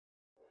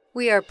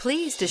We are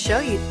pleased to show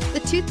you the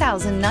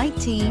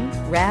 2019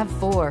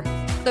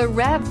 RAV4. The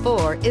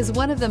RAV4 is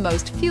one of the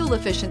most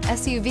fuel-efficient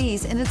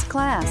SUVs in its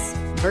class.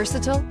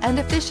 Versatile and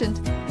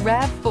efficient,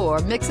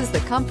 RAV4 mixes the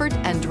comfort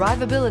and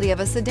drivability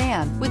of a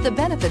sedan with the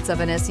benefits of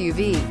an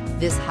SUV.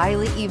 This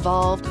highly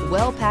evolved,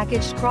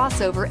 well-packaged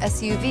crossover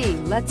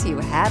SUV lets you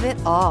have it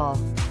all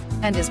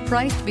and is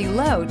priced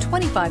below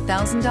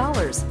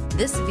 $25,000.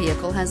 This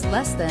vehicle has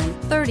less than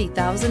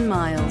 30,000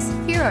 miles.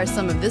 Here are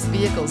some of this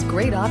vehicle's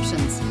great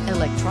options: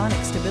 electronic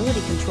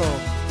stability control,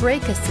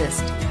 brake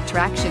assist,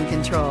 traction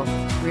control,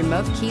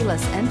 remote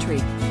keyless entry,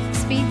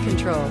 speed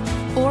control,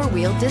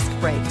 four-wheel disc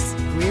brakes,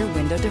 rear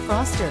window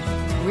defroster,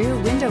 rear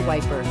window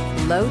wiper,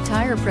 low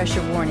tire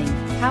pressure warning,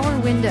 power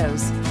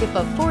windows. If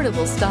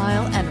affordable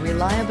style and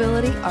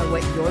reliability are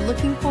what you're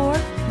looking for,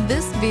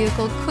 this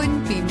vehicle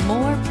couldn't be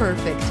more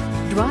perfect.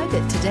 Drive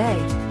it today.